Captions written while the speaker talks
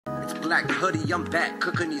like Hoody, I'm back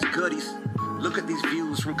cooking these goodies. Look at these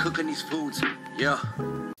views from cooking these foods. Yeah.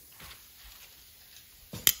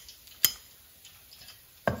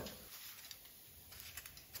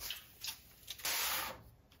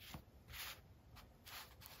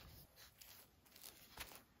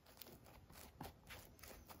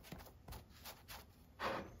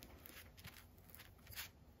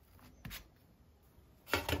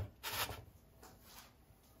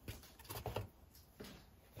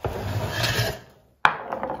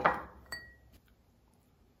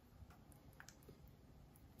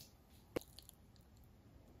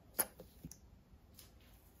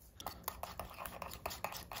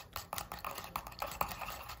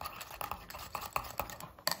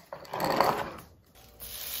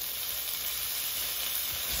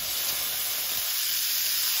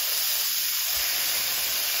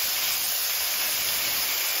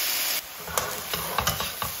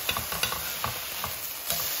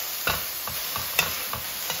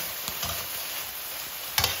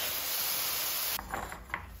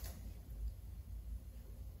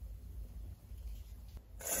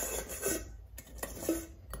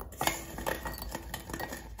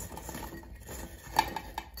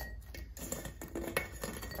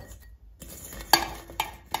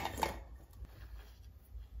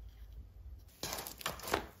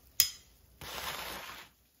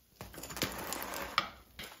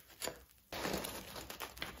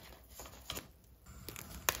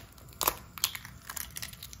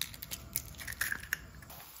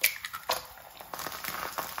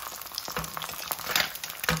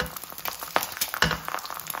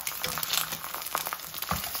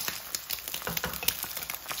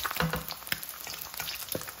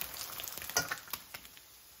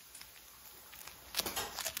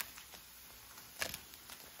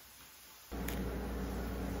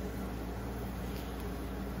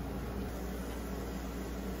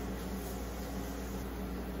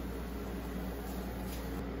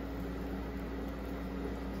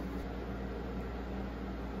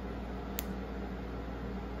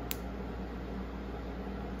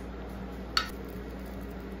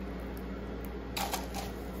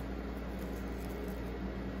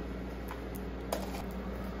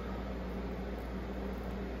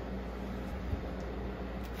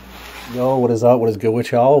 Yo, what is up? What is good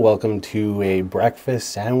with y'all? Welcome to a breakfast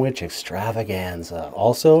sandwich extravaganza.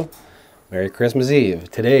 Also, Merry Christmas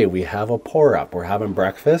Eve. Today we have a pour up. We're having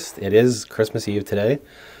breakfast. It is Christmas Eve today.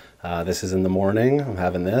 This is in the morning. I'm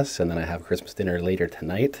having this, and then I have Christmas dinner later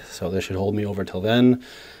tonight. So this should hold me over till then.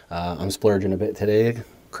 I'm splurging a bit today,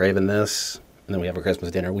 craving this, and then we have a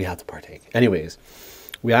Christmas dinner. We have to partake. Anyways,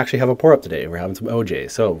 we actually have a pour up today. We're having some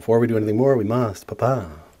OJ. So before we do anything more, we must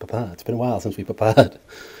papa. It's been a while since we papa'd.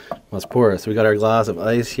 Let's pour. So we got our glass of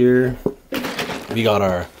ice here. We got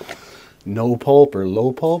our no pulp or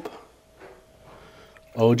low pulp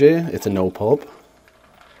OJ. It's a no pulp.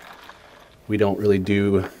 We don't really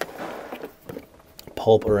do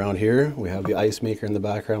pulp around here. We have the ice maker in the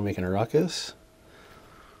background making a ruckus.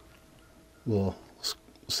 Little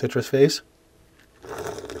citrus face.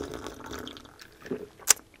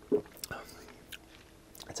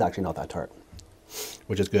 It's actually not that tart,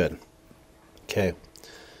 which is good. Okay.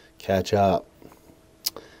 Ketchup,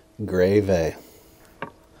 gravy,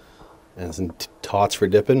 and some tots for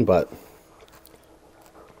dipping, but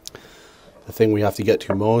the thing we have to get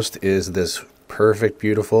to most is this perfect,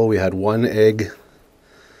 beautiful. We had one egg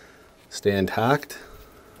stay intact,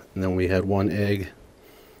 and then we had one egg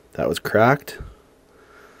that was cracked.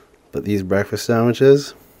 But these breakfast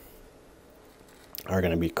sandwiches are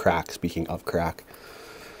going to be crack, speaking of crack.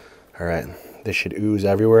 All right, this should ooze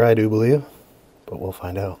everywhere, I do believe, but we'll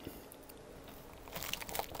find out.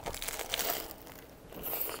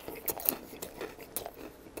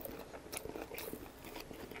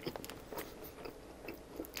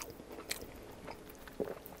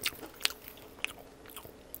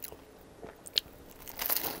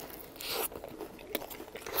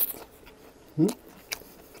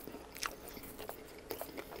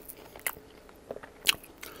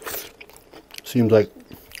 Seems like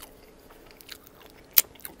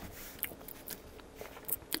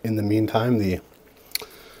in the meantime the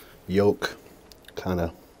yolk kind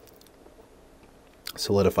of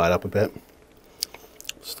solidified up a bit.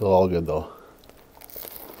 Still all good though.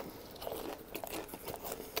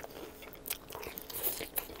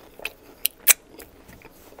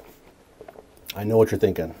 I know what you're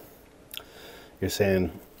thinking. You're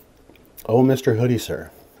saying, "Oh, Mr. Hoody, sir,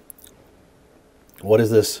 what is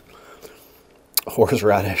this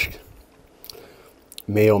horseradish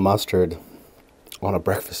mayo mustard on a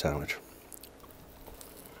breakfast sandwich?"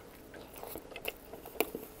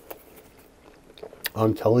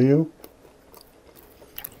 I'm telling you,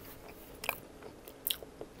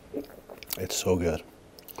 So good.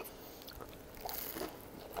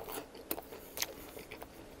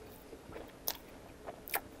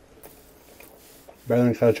 Better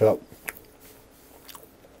than ketchup.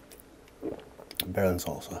 Better than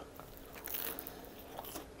salsa.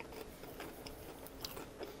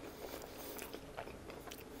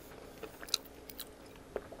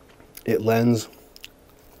 It lends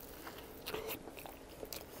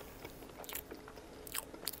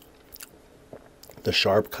the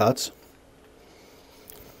sharp cuts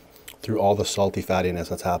through all the salty fattiness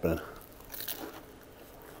that's happening.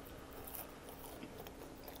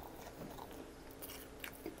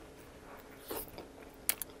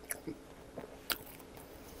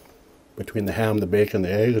 Between the ham, the bacon,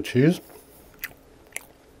 the egg, the cheese.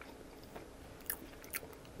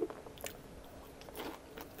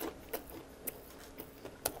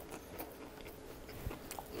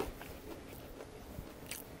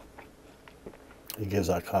 It gives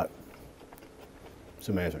that cut. It's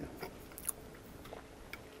amazing.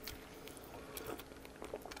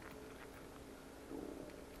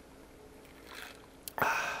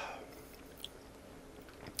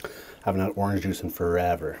 Haven't had orange juice in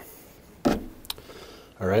forever.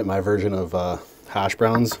 All right, my version of hash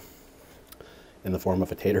browns in the form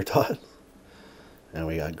of a tater tot. And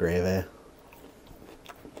we got gravy.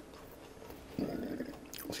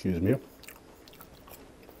 Excuse me.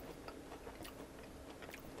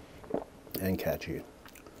 And catchy.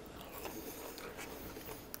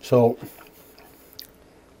 So,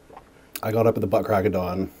 I got up at the butt crack of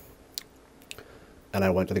dawn and I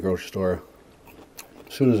went to the grocery store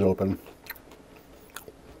as soon as it opened.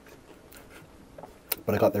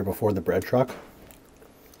 But I got there before the bread truck.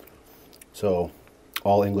 So,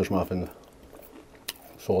 all English muffins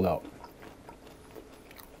sold out.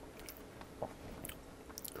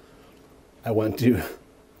 I went to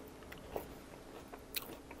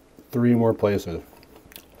 3 more places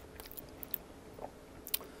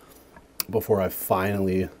before I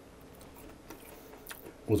finally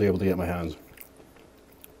was able to get my hands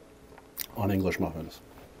on English muffins.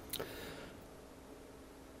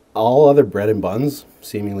 All other bread and buns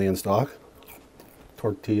seemingly in stock,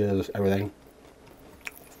 tortillas, everything.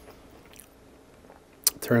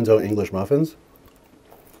 Turns out English muffins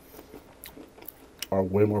are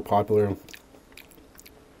way more popular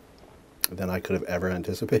than I could have ever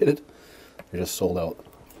anticipated. They're just sold out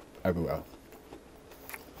everywhere.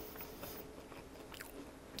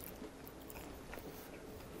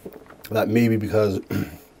 That may be because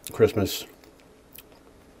Christmas,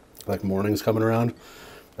 like morning's coming around.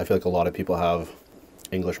 I feel like a lot of people have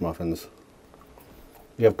English muffins.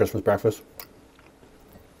 You have Christmas breakfast,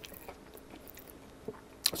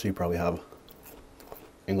 so you probably have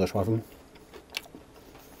English muffin.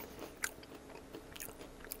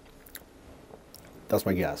 That's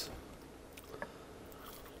my guess.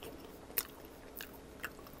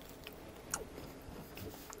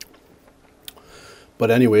 But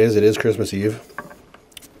anyways, it is Christmas Eve.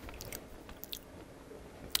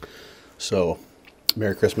 So,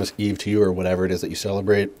 Merry Christmas Eve to you, or whatever it is that you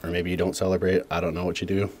celebrate, or maybe you don't celebrate. I don't know what you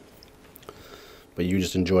do. But you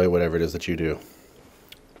just enjoy whatever it is that you do.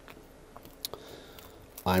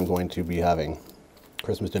 I'm going to be having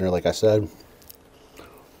Christmas dinner, like I said.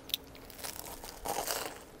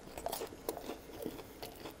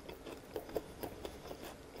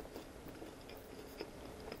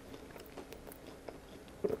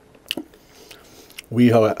 We,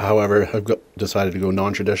 however, have decided to go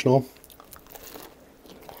non-traditional.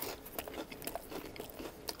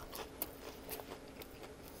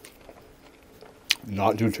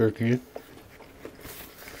 Not do turkey.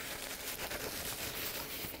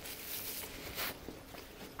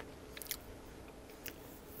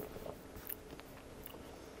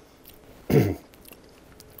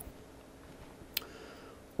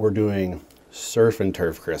 We're doing surf and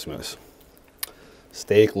turf Christmas.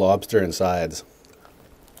 Steak, lobster, and sides.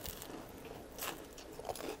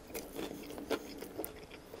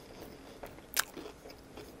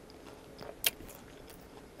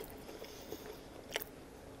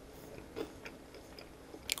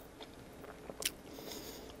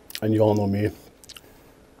 And you all know me,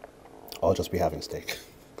 I'll just be having steak.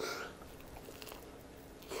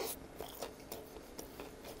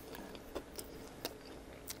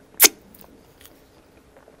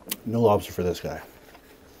 No lobster for this guy.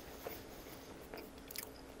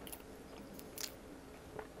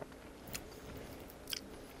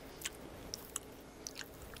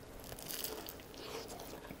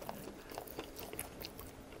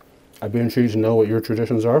 I'd be intrigued to know what your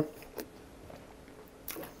traditions are.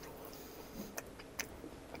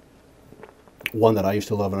 One that I used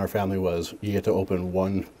to love in our family was you get to open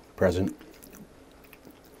one present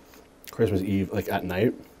Christmas Eve, like at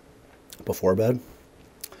night, before bed,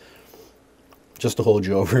 just to hold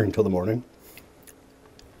you over until the morning,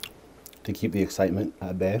 to keep the excitement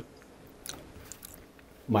at bay.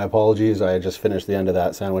 My apologies, I just finished the end of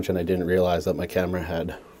that sandwich and I didn't realize that my camera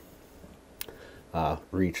had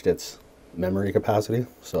reached its memory capacity,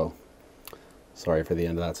 so sorry for the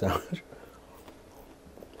end of that sandwich.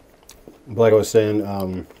 But like I was saying,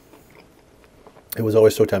 it was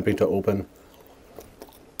always so tempting to open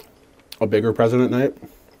a bigger present at night,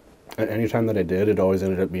 and anytime that I did, it always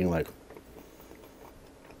ended up being like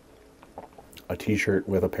a t-shirt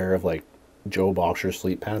with a pair of like Joe Boxer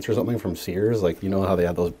sleep pants or something from Sears. Like, you know how they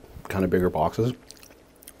have those kind of bigger boxes?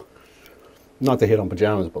 Not to hit on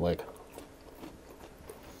pajamas, but like,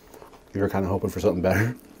 you were kind of hoping for something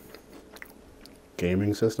better.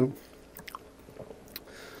 Gaming system.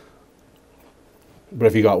 But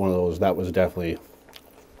if you got one of those, that was definitely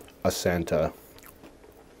a Santa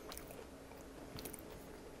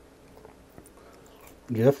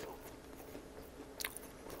gift.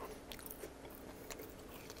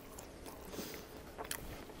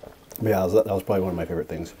 But yeah, that was probably one of my favorite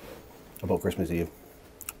things about Christmas Eve,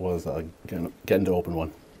 was getting to open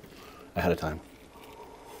one ahead of time.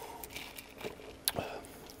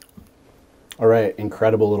 All right,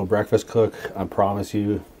 incredible little breakfast cook. I promise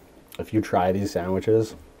you, if you try these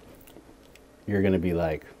sandwiches, you're gonna be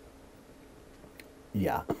like,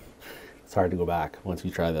 yeah, it's hard to go back once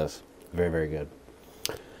you try this. Very, very good.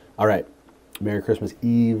 All right, Merry Christmas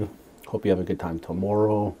Eve. Hope you have a good time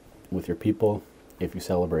tomorrow with your people, if you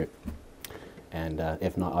celebrate. And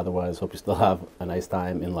if not otherwise, hope you still have a nice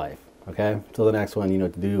time in life. Okay, till the next one, you know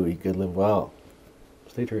what to do. Eat good, live well.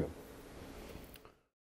 Stay true.